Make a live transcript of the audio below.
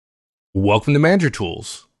Welcome to Manager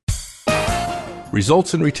Tools.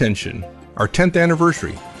 Results and Retention, our 10th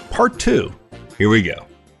anniversary, part 2. Here we go.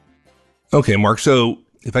 Okay, Mark, so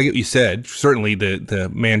if I get what you said, certainly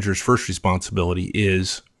the manager's first responsibility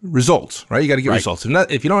is results, right? You got to get results.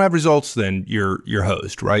 If you don't have results, then you're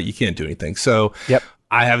hosed, right? You can't do anything. So Yep.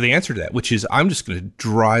 I have the answer to that, which is I'm just going to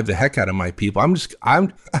drive the heck out of my people.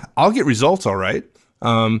 I'll get results, all right.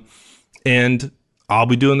 And I'll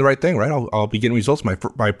be doing the right thing, right? I'll be getting results, my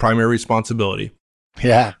primary responsibility.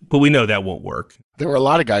 Yeah. But we know that won't work. There were a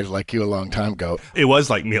lot of guys like you a long time ago. It was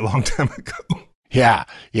like me a long time ago. Yeah.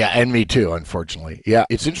 And me too, unfortunately. Yeah.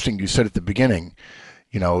 It's interesting. You said at the beginning,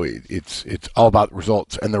 it's all about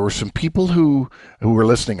results. And there were some people who were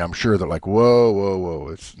listening, I'm sure they're like, whoa.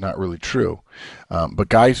 It's not really true. But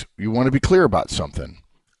guys, you want to be clear about something.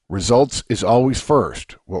 Results is always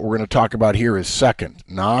first. What we're going to talk about here is second,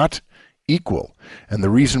 not equal. And the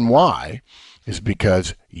reason why is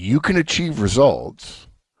because you can achieve results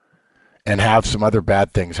and have some other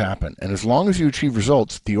bad things happen. And as long as you achieve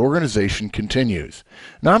results, the organization continues.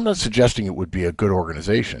 Now, I'm not suggesting it would be a good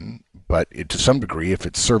organization, but to some degree, if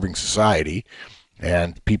it's serving society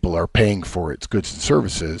and people are paying for its goods and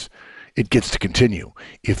services, it gets to continue.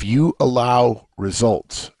 If you allow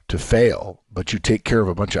results to fail, but you take care of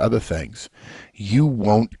a bunch of other things, you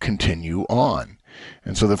won't continue on.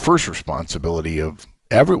 And so the first responsibility of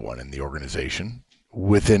everyone in the organization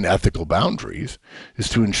within ethical boundaries is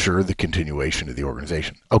to ensure the continuation of the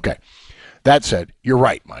organization. Okay. That said, you're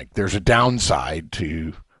right, Mike. There's a downside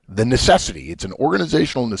to the necessity. It's an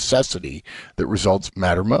organizational necessity that results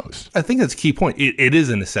matter most. I think that's a key point. It is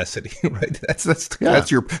a necessity, right? That's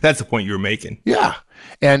the point you were making. Yeah.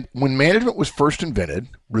 And when management was first invented,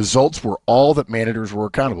 results were all that managers were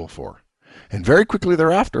accountable for. And very quickly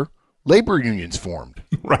thereafter, labor unions formed.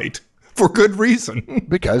 Right. For good reason.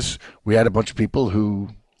 Because we had a bunch of people who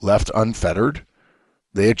left unfettered.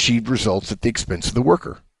 They achieved results at the expense of the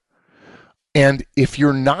worker. And if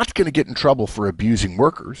you're not going to get in trouble for abusing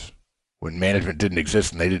workers, when management didn't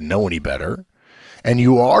exist and they didn't know any better, and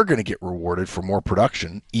you are going to get rewarded for more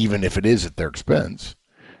production, even if it is at their expense,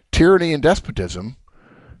 tyranny and despotism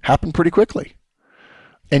happen pretty quickly.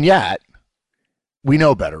 And yet, we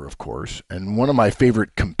know better, of course, and one of my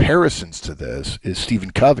favorite comparisons to this is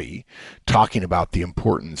Stephen Covey talking about the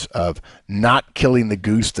importance of not killing the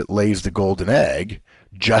goose that lays the golden egg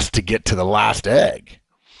just to get to the last egg.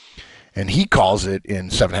 And he calls it,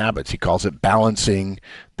 in 7 Habits, he calls it balancing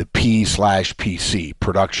the P/PC,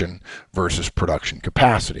 production versus production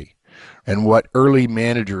capacity. And what early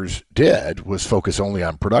managers did was focus only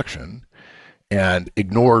on production and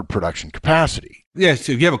ignored production capacity. Yeah,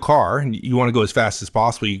 so if you have a car and you want to go as fast as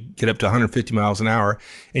possible, you get up to 150 miles an hour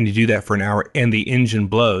and you do that for an hour and the engine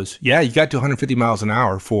blows. Yeah, you got to 150 miles an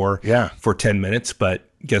hour for 10 minutes, but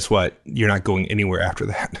guess what? You're not going anywhere after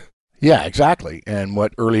that. Yeah, exactly. And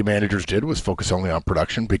what early managers did was focus only on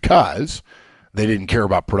production because they didn't care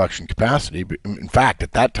about production capacity. In fact,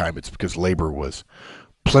 at that time, it's because labor was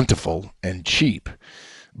plentiful and cheap.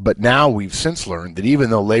 But now we've since learned that even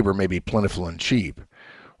though labor may be plentiful and cheap,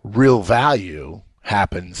 real value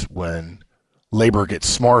happens when labor gets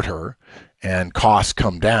smarter and costs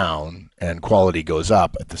come down and quality goes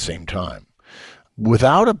up at the same time.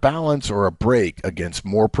 Without a balance or a break against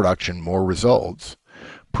more production, more results,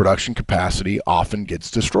 production capacity often gets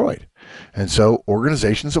destroyed. And so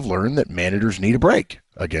organizations have learned that managers need a break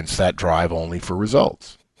against that drive only for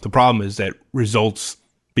results. The problem is that results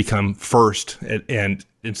become first, and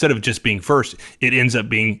instead of just being first, it ends up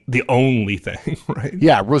being the only thing, right?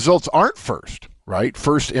 Yeah, results aren't first, right?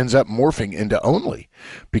 First ends up morphing into only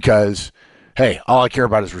because, hey, all I care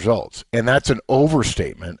about is results. And that's an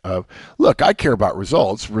overstatement of, look, I care about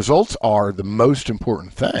results. Results are the most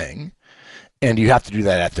important thing. And you have to do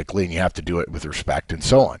that ethically, and you have to do it with respect and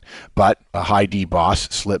so on. But a high D boss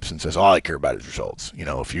slips and says, all I care about is results.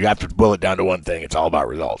 If you have to boil it down to one thing, it's all about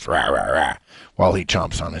results, rah, rah, rah, while he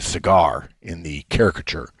chomps on his cigar in the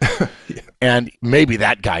caricature. Yeah. And maybe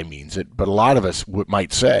that guy means it, but a lot of us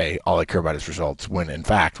might say, all I care about is results, when in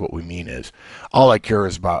fact what we mean is, all I care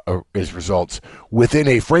about is results within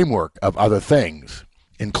a framework of other things,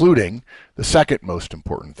 including the second most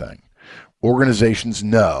important thing. Organizations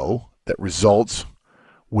know that results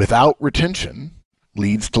without retention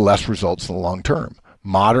leads to less results in the long term.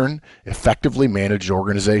 Modern, effectively managed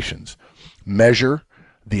organizations measure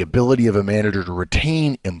the ability of a manager to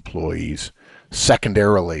retain employees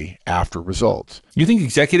secondarily after results. You think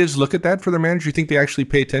executives look at that for their manager? You think they actually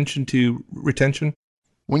pay attention to retention?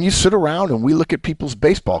 When you sit around and we look at people's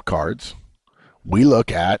baseball cards, we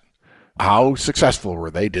look at how successful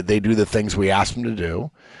were they? Did they do the things we asked them to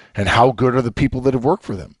do? And how good are the people that have worked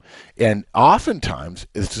for them? And oftentimes,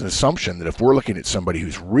 it's an assumption that if we're looking at somebody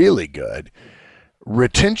who's really good,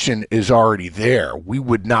 retention is already there. We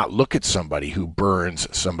would not look at somebody who burns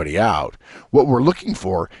somebody out. What we're looking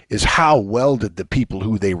for is how well did the people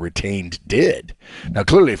who they retained did. Now,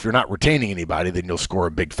 clearly, if you're not retaining anybody, then you'll score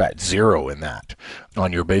a big fat 0 in that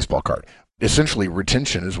on your baseball card. Essentially,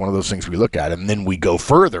 retention is one of those things we look at, and then we go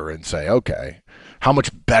further and say, okay, how much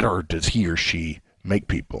better does he or she make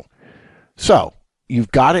people? So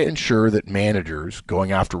you've got to ensure that managers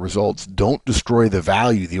going after results don't destroy the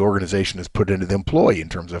value the organization has put into the employee in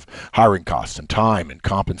terms of hiring costs and time and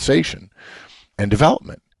compensation and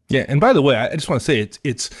development. Yeah, and by the way, I just want to say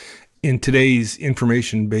it's in today's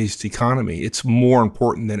information-based economy, it's more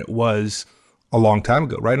important than it was a long time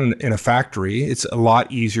ago, right? In a factory, it's a lot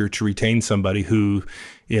easier to retain somebody who,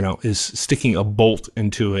 is sticking a bolt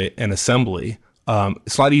into an assembly.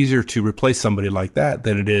 It's a lot easier to replace somebody like that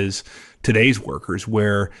than it is today's workers,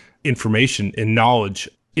 where information and knowledge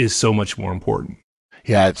is so much more important.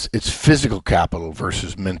 Yeah, it's physical capital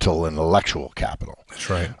versus mental and intellectual capital. That's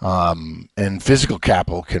right. And physical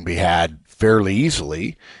capital can be had fairly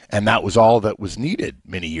easily, and that was all that was needed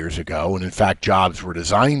many years ago. And in fact, jobs were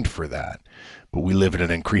designed for that. But we live in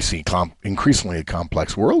an increasingly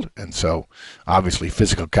complex world, and so obviously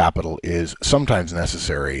physical capital is sometimes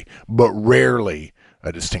necessary, but rarely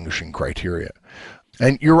a distinguishing criteria.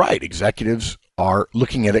 And you're right, executives are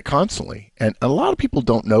looking at it constantly. And a lot of people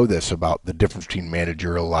don't know this about the difference between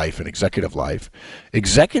managerial life and executive life.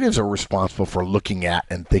 Executives are responsible for looking at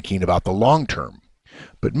and thinking about the long term.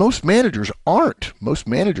 But most managers aren't. Most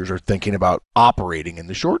managers are thinking about operating in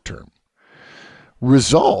the short term.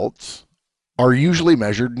 Results are usually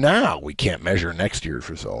measured now. We can't measure next year's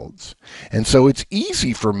results. And so it's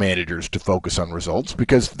easy for managers to focus on results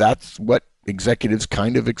because that's what executives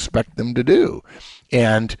kind of expect them to do.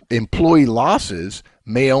 And employee losses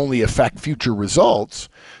may only affect future results.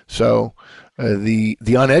 So the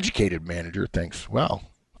uneducated manager thinks, well,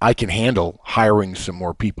 I can handle hiring some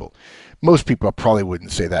more people. Most people probably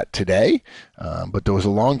wouldn't say that today, but there was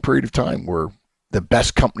a long period of time where the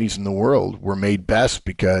best companies in the world were made best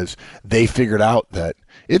because they figured out that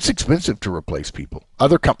it's expensive to replace people.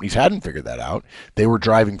 Other companies hadn't figured that out. They were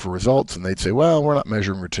driving for results, and they'd say, well, we're not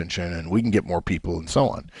measuring retention, and we can get more people, and so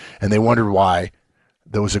on. And they wondered why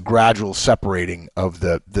there was a gradual separating of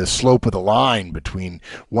the slope of the line between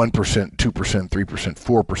 1%, 2%, 3%,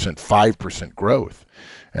 4%, 5% growth.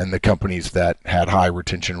 And the companies that had high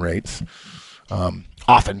retention rates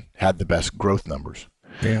often had the best growth numbers.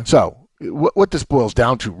 Yeah. So what this boils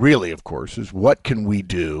down to really, of course, is what can we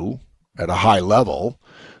do at a high level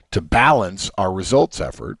to balance our results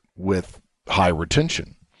effort with high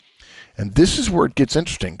retention? And this is where it gets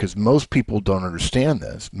interesting because most people don't understand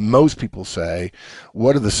this. Most people say,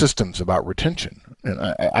 what are the systems about retention? And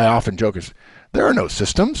I often joke, there are no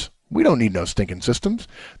systems. We don't need no stinking systems.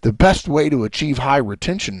 The best way to achieve high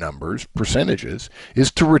retention numbers, percentages,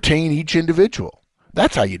 is to retain each individual.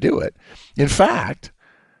 That's how you do it. In fact,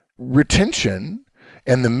 retention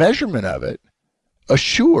and the measurement of it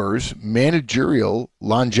assures managerial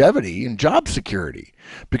longevity and job security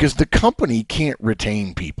because the company can't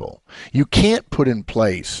retain people. You can't put in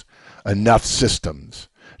place enough systems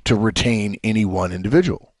to retain any one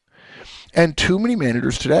individual. And too many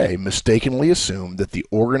managers today mistakenly assume that the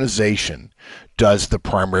organization does the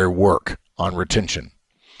primary work on retention.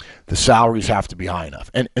 The salaries have to be high enough.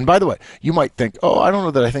 And by the way, you might think, oh, I don't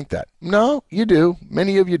know that I think that. No, you do.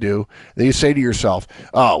 Many of you do. Then you say to yourself,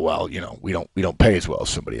 oh, well, we don't pay as well as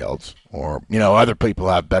somebody else. Or, other people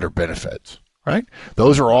have better benefits, right?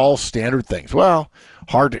 Those are all standard things. Well,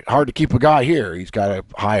 hard to keep a guy here. He's got a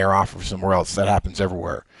higher offer somewhere else. That happens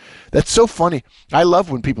everywhere. That's so funny. I love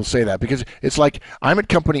when people say that because it's like, I'm at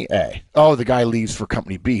company A. Oh, the guy leaves for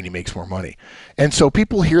company B and he makes more money. And so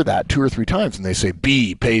people hear that 2 or 3 times and they say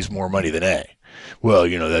B pays more money than A. Well,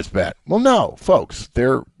 that's bad. Well, no, folks,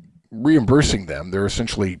 they're reimbursing them. They're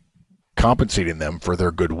essentially compensating them for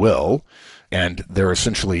their goodwill, and they're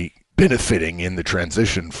essentially benefiting in the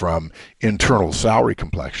transition from internal salary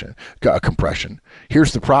compression.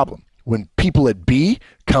 Here's the problem. When people at B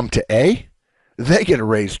come to A, they get a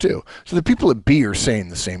raise too. So the people at B are saying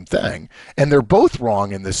the same thing. And they're both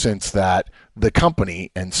wrong in the sense that the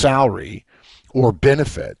company and salary or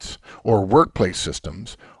benefits or workplace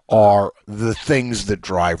systems are the things that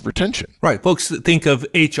drive retention. Right. Folks think of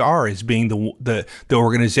HR as being the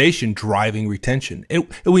organization driving retention. And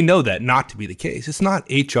we know that not to be the case. It's not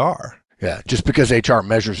HR. Yeah, just because HR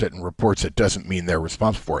measures it and reports it doesn't mean they're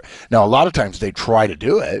responsible for it. Now, a lot of times they try to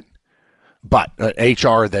do it, But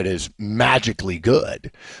HR that is magically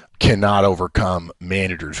good cannot overcome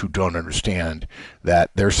managers who don't understand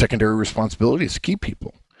that their secondary responsibility is to keep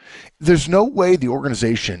people. There's no way the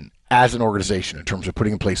organization, as an organization, in terms of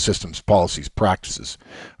putting in place systems, policies, practices,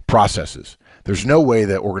 processes, there's no way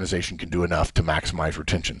that organization can do enough to maximize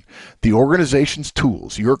retention. The organization's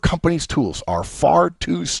tools, your company's tools, are far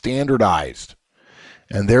too standardized,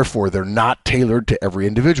 and therefore they're not tailored to every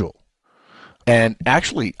individual. And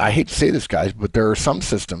actually, I hate to say this, guys, but there are some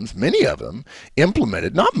systems, many of them,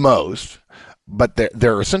 implemented, not most, but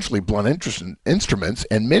they're essentially blunt instruments,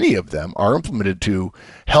 and many of them are implemented to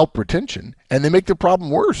help retention, and they make the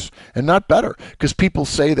problem worse and not better, because people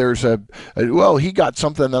say there's well, he got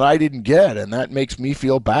something that I didn't get, and that makes me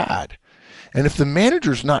feel bad. And if the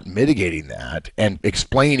manager's not mitigating that and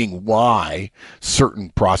explaining why certain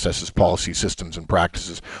processes, policies, systems, and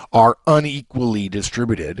practices are unequally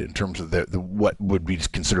distributed in terms of the what would be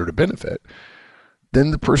considered a benefit,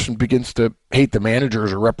 then the person begins to hate the manager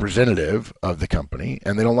as a representative of the company,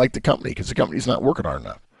 and they don't like the company because the company's not working hard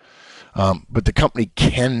enough. But the company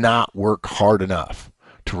cannot work hard enough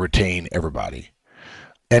to retain everybody.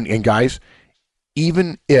 And guys,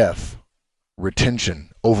 even if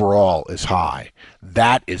retention overall is high,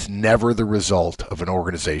 that is never the result of an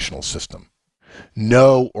organizational system.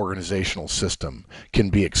 No organizational system can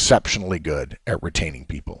be exceptionally good at retaining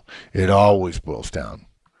people. It always boils down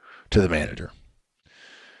to the manager.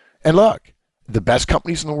 And look, the best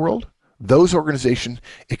companies in the world, those organizations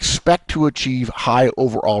expect to achieve high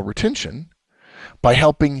overall retention by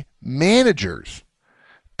helping managers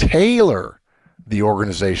tailor the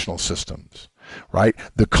organizational systems, right?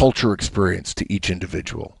 The culture experience to each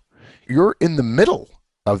individual. You're in the middle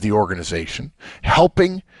of the organization,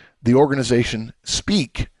 helping the organization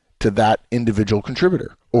speak to that individual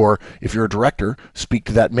contributor. Or if you're a director, speak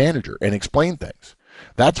to that manager and explain things.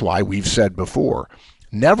 That's why we've said before,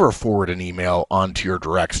 never forward an email onto your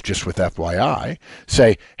directs just with FYI.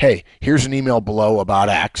 Say, hey, here's an email below about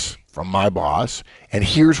X from my boss, and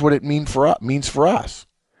here's what it means for us.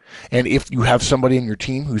 And if you have somebody in your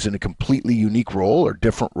team who's in a completely unique role or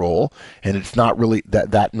different role, and it's not really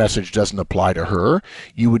that message doesn't apply to her,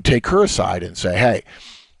 you would take her aside and say, hey,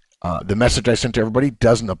 the message I sent to everybody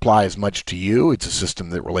doesn't apply as much to you. It's a system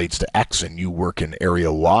that relates to X and you work in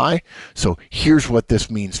area Y. So here's what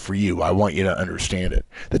this means for you. I want you to understand it.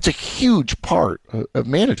 That's a huge part of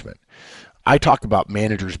management. I talk about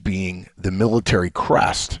managers being the military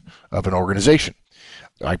crest of an organization.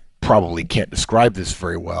 I probably can't describe this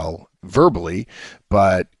very well verbally,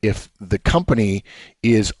 but if the company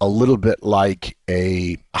is a little bit like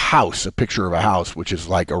a house, a picture of a house, which is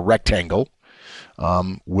like a rectangle,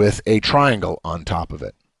 with a triangle on top of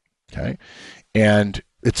it, okay? And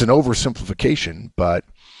it's an oversimplification, but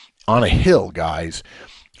on a hill, guys,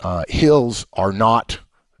 hills are not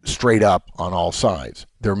straight up on all sides.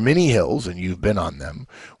 There are many hills, and you've been on them,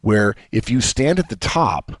 where if you stand at the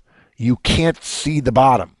top, you can't see the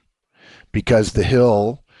bottom because the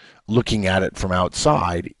hill, looking at it from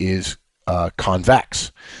outside, is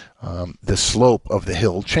convex. The slope of the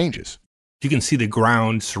hill changes. You can see the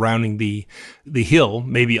ground surrounding the hill,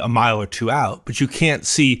 maybe a mile or two out, but you can't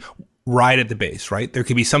see right at the base, right? There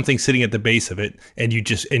could be something sitting at the base of it, and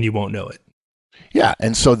you won't know it. Yeah,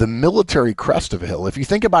 and so the military crest of a hill, if you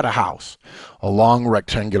think about a house, a long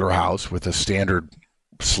rectangular house with a standard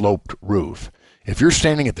sloped roof, if you're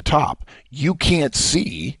standing at the top, you can't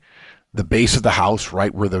see the base of the house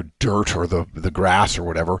right where the dirt or the grass or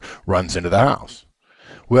whatever runs into the house.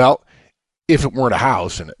 Well, if it weren't a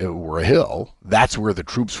house and it were a hill, that's where the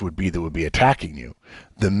troops would be that would be attacking you.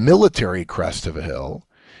 The military crest of a hill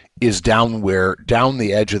is down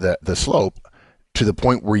the edge of the slope to the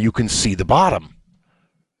point where you can see the bottom.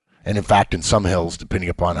 And in fact, in some hills, depending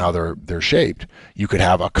upon how they're shaped, you could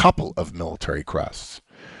have a couple of military crests.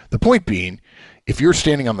 The point being, if you're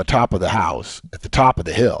standing on the top of the house, at the top of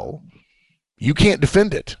the hill, you can't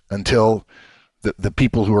defend it until the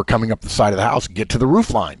people who are coming up the side of the house get to the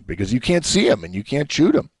roof line, because you can't see them and you can't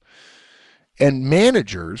shoot them. And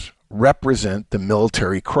managers represent the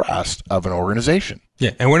military crest of an organization.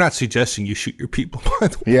 Yeah, and we're not suggesting you shoot your people, by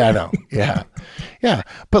the way. Yeah, I know. Yeah.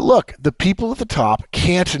 But look, the people at the top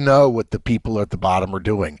can't know what the people at the bottom are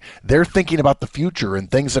doing. They're thinking about the future and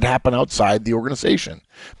things that happen outside the organization.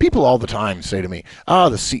 People all the time say to me, the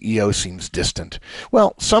CEO seems distant.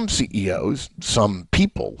 Well, some CEOs, some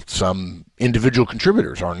people, some individual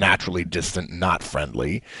contributors are naturally distant, not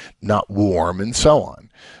friendly, not warm, and so on.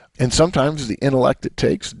 And sometimes the intellect it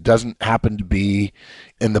takes doesn't happen to be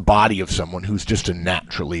in the body of someone who's just a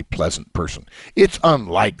naturally pleasant person. It's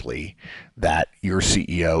unlikely that your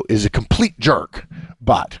CEO is a complete jerk,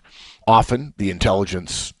 but often the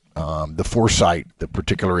intelligence, the foresight, the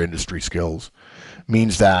particular industry skills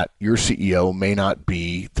means that your CEO may not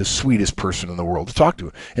be the sweetest person in the world to talk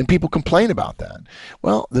to. And people complain about that.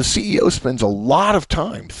 Well, the CEO spends a lot of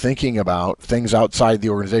time thinking about things outside the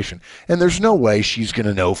organization, and there's no way she's going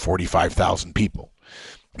to know 45,000 people.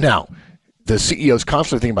 Now, the CEO is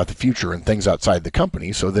constantly thinking about the future and things outside the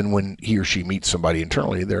company, so then when he or she meets somebody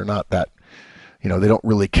internally, they're not that, they don't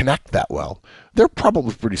really connect that well. They're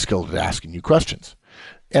probably pretty skilled at asking you questions.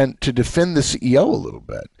 And to defend the CEO a little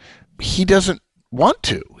bit, he doesn't want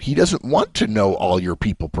to. He doesn't want to know all your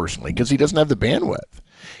people personally because he doesn't have the bandwidth.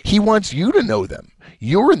 He wants you to know them.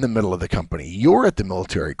 You're in the middle of the company. You're at the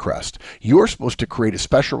military crest. You're supposed to create a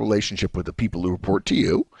special relationship with the people who report to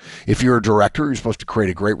you. If you're a director, you're supposed to create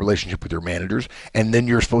a great relationship with your managers, and then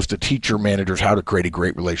you're supposed to teach your managers how to create a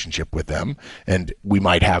great relationship with them. And we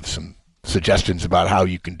might have some suggestions about how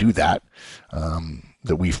you can do that,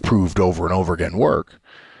 that we've proved over and over again work.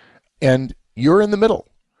 And you're in the middle.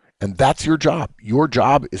 And that's your job. Your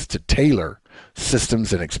job is to tailor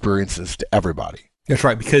systems and experiences to everybody. That's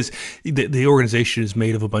right, because the organization is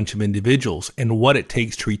made of a bunch of individuals, and what it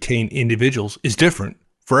takes to retain individuals is different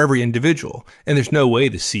for every individual. And there's no way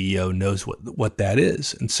the CEO knows what that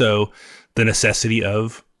is. And so the necessity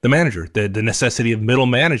of the manager, the necessity of middle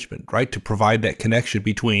management, right, to provide that connection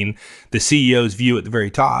between the CEO's view at the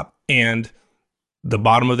very top and the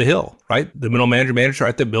bottom of the hill, right? The middle manager are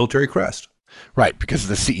at the military crest. Right, because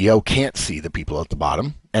the CEO can't see the people at the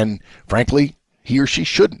bottom, and frankly, he or she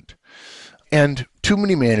shouldn't. And too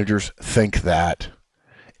many managers think that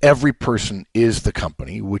every person is the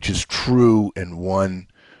company, which is true in one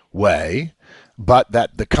way, but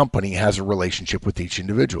that the company has a relationship with each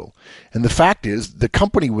individual. And the fact is, the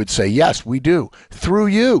company would say, yes, we do, through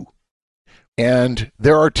you. And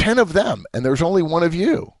there are 10 of them, and there's only one of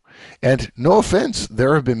you. And no offense,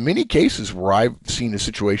 there have been many cases where I've seen a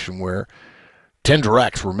situation where 10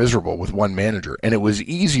 directs were miserable with one manager, and it was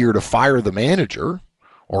easier to fire the manager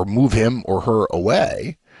or move him or her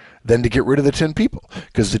away than to get rid of the 10 people,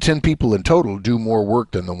 because the 10 people in total do more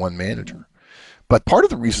work than the one manager. But part of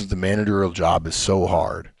the reason the managerial job is so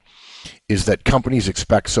hard is that companies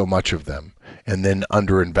expect so much of them and then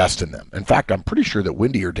underinvest in them. In fact, I'm pretty sure that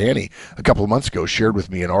Wendy or Danny a couple of months ago shared with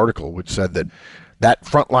me an article which said that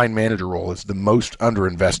frontline manager role is the most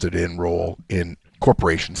underinvested in role in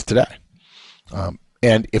corporations today.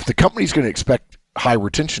 And if the company's going to expect high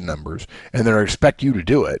retention numbers and they're going to expect you to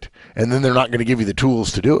do it, and then they're not going to give you the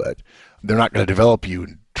tools to do it, they're not going to develop you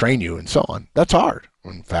and train you and so on, that's hard.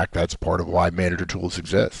 In fact, that's part of why manager tools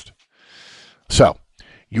exist. So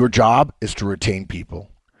your job is to retain people.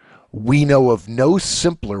 We know of no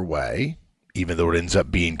simpler way, even though it ends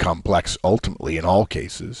up being complex ultimately in all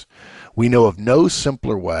cases, we know of no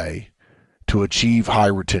simpler way to achieve high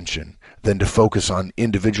retention than to focus on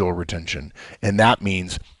individual retention. And that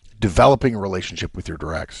means developing a relationship with your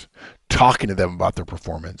directs, talking to them about their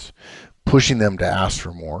performance, pushing them to ask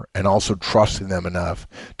for more, and also trusting them enough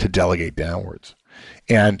to delegate downwards.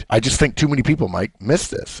 And I just think too many people might miss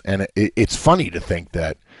this. And it's funny to think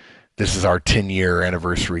that this is our 10-year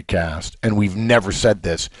anniversary cast, and we've never said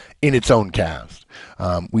this in its own cast.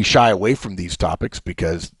 We shy away from these topics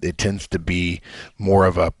because it tends to be more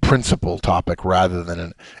of a principle topic rather than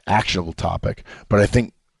an actionable topic. But I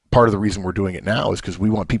think part of the reason we're doing it now is because we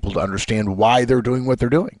want people to understand why they're doing what they're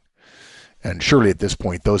doing. And surely at this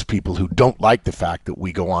point, those people who don't like the fact that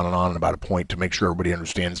we go on about a point to make sure everybody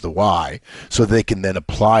understands the why, so they can then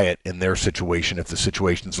apply it in their situation if the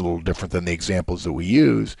situation is a little different than the examples that we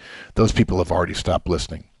use, those people have already stopped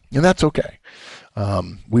listening. And that's okay.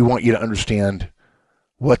 We want you to understand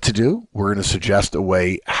what to do. We're going to suggest a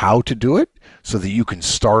way how to do it so that you can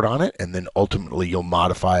start on it, and then ultimately you'll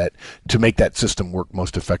modify it to make that system work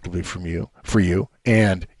most effectively for you.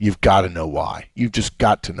 And you've got to know why. You've just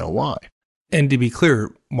got to know why. And to be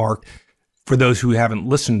clear, Mark, for those who haven't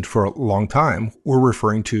listened for a long time, we're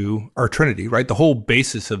referring to our Trinity, right? The whole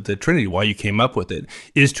basis of the Trinity, why you came up with it,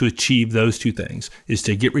 is to achieve those two things, is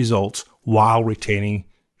to get results while retaining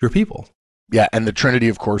your people. Yeah, and the Trinity,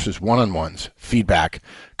 of course, is one-on-ones, feedback,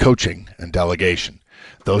 coaching, and delegation.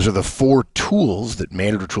 Those are the 4 tools that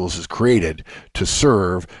Manager Tools has created to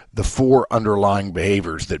serve the 4 underlying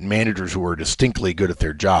behaviors that managers who are distinctly good at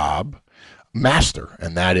their job master,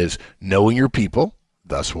 and that is knowing your people,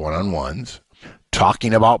 thus one-on-ones,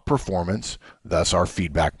 talking about performance, thus our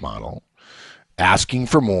feedback model, asking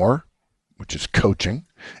for more, which is coaching,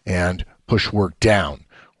 and push work down,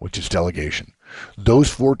 which is delegation. Those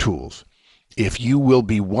 4 tools, if you will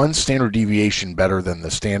be 1 standard deviation better than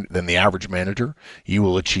the average manager, you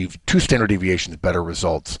will achieve 2 standard deviations better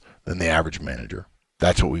results than the average manager.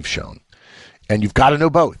 That's what we've shown. And you've got to know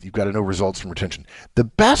both. You've got to know results and retention. The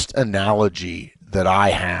best analogy that I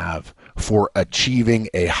have for achieving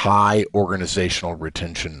a high organizational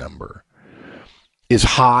retention number is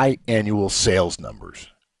high annual sales numbers.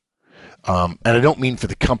 And I don't mean for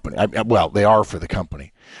the company. Well, they are for the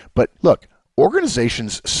company. But look,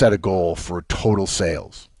 organizations set a goal for total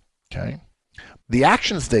sales. Okay? The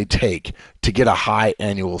actions they take to get a high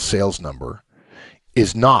annual sales number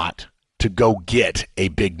is not to go get a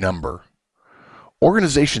big number.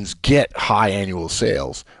 Organizations get high annual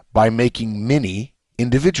sales by making many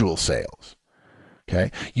individual sales.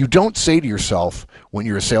 Okay? You don't say to yourself when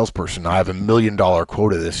you're a salesperson, I have $1 million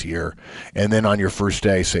quota this year, and then on your first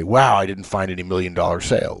day say, wow, I didn't find any $1 million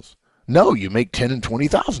sales. No, you make $10,000 and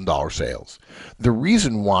 $20,000 sales. The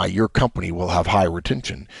reason why your company will have high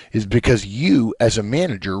retention is because you, as a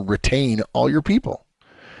manager, retain all your people.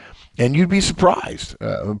 And you'd be surprised.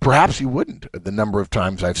 Perhaps you wouldn't. The number of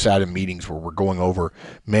times I've sat in meetings where we're going over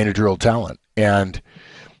managerial talent and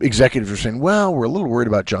executives are saying, well, we're a little worried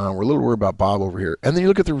about John. We're a little worried about Bob over here. And then you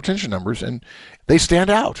look at the retention numbers and they stand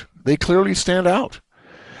out. They clearly stand out.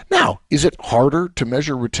 Now, is it harder to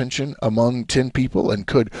measure retention among 10 people? And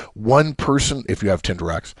could one person, if you have 10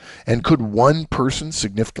 directs, and could one person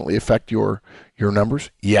significantly affect your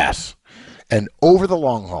numbers? Yes. And over the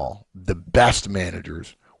long haul, the best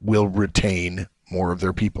managers will retain more of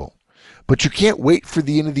their people. But you can't wait for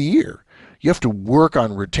the end of the year. You have to work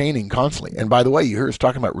on retaining constantly. And by the way, you hear us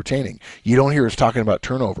talking about retaining. You don't hear us talking about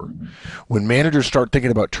turnover. When managers start thinking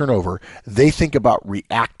about turnover, they think about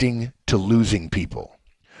reacting to losing people.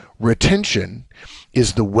 Retention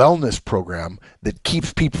is the wellness program that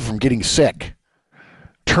keeps people from getting sick.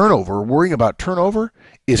 Turnover, worrying about turnover,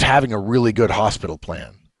 is having a really good hospital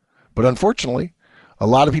plan. But unfortunately, a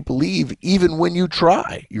lot of people leave even when you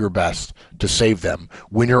try your best to save them,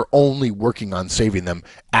 when you're only working on saving them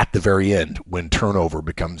at the very end when turnover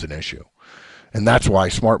becomes an issue. And that's why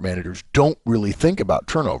smart managers don't really think about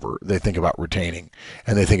turnover. They think about retaining.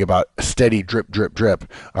 And they think about a steady drip, drip, drip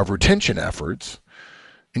of retention efforts,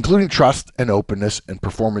 including trust and openness and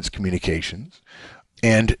performance communications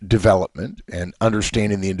and development and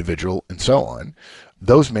understanding the individual and so on.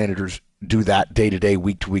 Those managers do that day to day,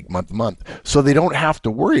 week to week, month to month. So they don't have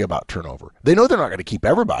to worry about turnover. They know they're not going to keep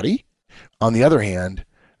everybody. On the other hand,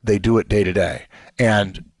 they do it day to day.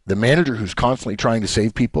 And the manager who's constantly trying to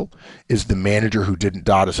save people is the manager who didn't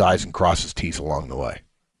dot his I's and cross his T's along the way.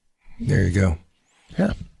 There you go.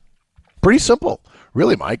 Yeah. Pretty simple,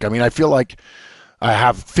 really, Mike. I mean, I feel like I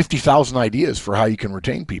have 50,000 ideas for how you can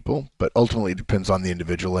retain people, but ultimately it depends on the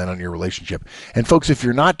individual and on your relationship. And folks, if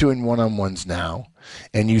you're not doing one-on-ones now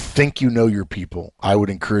and you think you know your people, I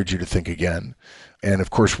would encourage you to think again. And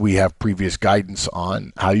of course, we have previous guidance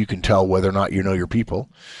on how you can tell whether or not you know your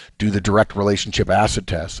people. Do the direct relationship acid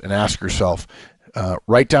test and ask yourself,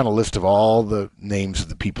 write down a list of all the names of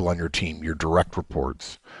the people on your team, your direct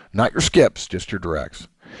reports, not your skips, just your directs.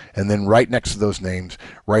 And then right next to those names,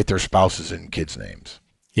 write their spouses and kids' names.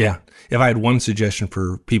 Yeah. If I had one suggestion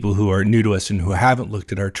for people who are new to us and who haven't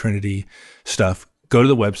looked at our Trinity stuff, go to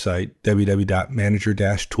the website,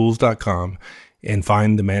 www.manager-tools.com, and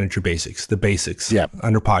find the Manager Basics, the basics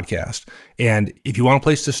under podcast. And if you want a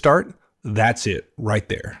place to start, that's it right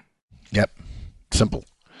there. Yep. Simple.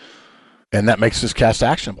 And that makes this cast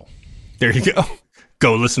actionable. There you go.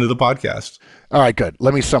 Go listen to the podcast. All right, good.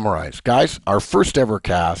 Let me summarize. Guys, our first ever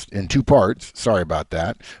cast in 2 parts. Sorry about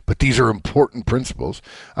that, but these are important principles.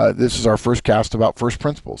 This is our first cast about first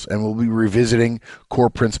principles, and we'll be revisiting core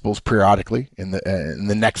principles periodically in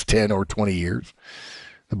the next 10 or 20 years.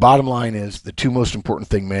 The bottom line is the 2 most important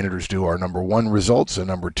things managers do are, number 1, results, and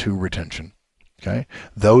number 2, retention. Okay?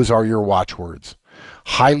 Those are your watchwords.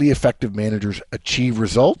 Highly effective managers achieve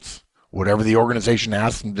results, whatever the organization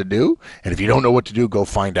asks them to do, and if you don't know what to do, go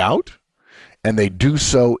find out. And they do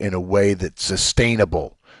so in a way that's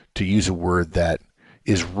sustainable, to use a word that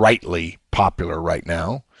is rightly popular right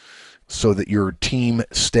now, so that your team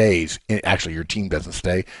stays. Actually, your team doesn't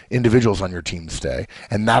stay. Individuals on your team stay.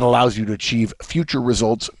 And that allows you to achieve future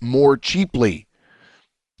results more cheaply.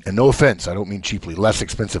 And no offense, I don't mean cheaply, less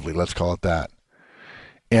expensively, let's call it that.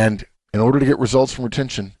 And in order to get results from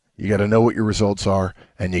retention, you got to know what your results are,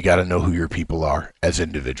 and you got to know who your people are as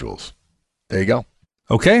individuals. There you go.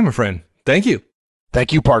 Okay, my friend. Thank you.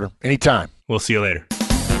 Thank you, partner. Anytime. We'll see you later.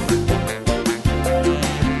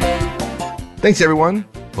 Thanks, everyone.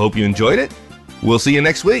 Hope you enjoyed it. We'll see you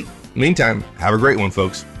next week. Meantime, have a great one,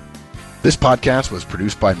 folks. This podcast was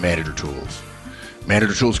produced by Manager Tools.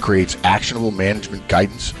 Manager Tools creates actionable management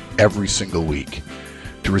guidance every single week.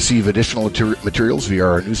 To receive additional materials via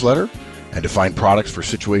our newsletter, And to find products for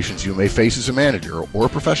situations you may face as a manager or a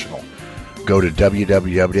professional, go to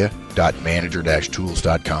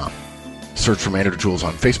www.manager-tools.com. Search for Manager Tools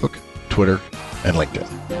on Facebook, Twitter, and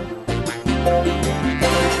LinkedIn.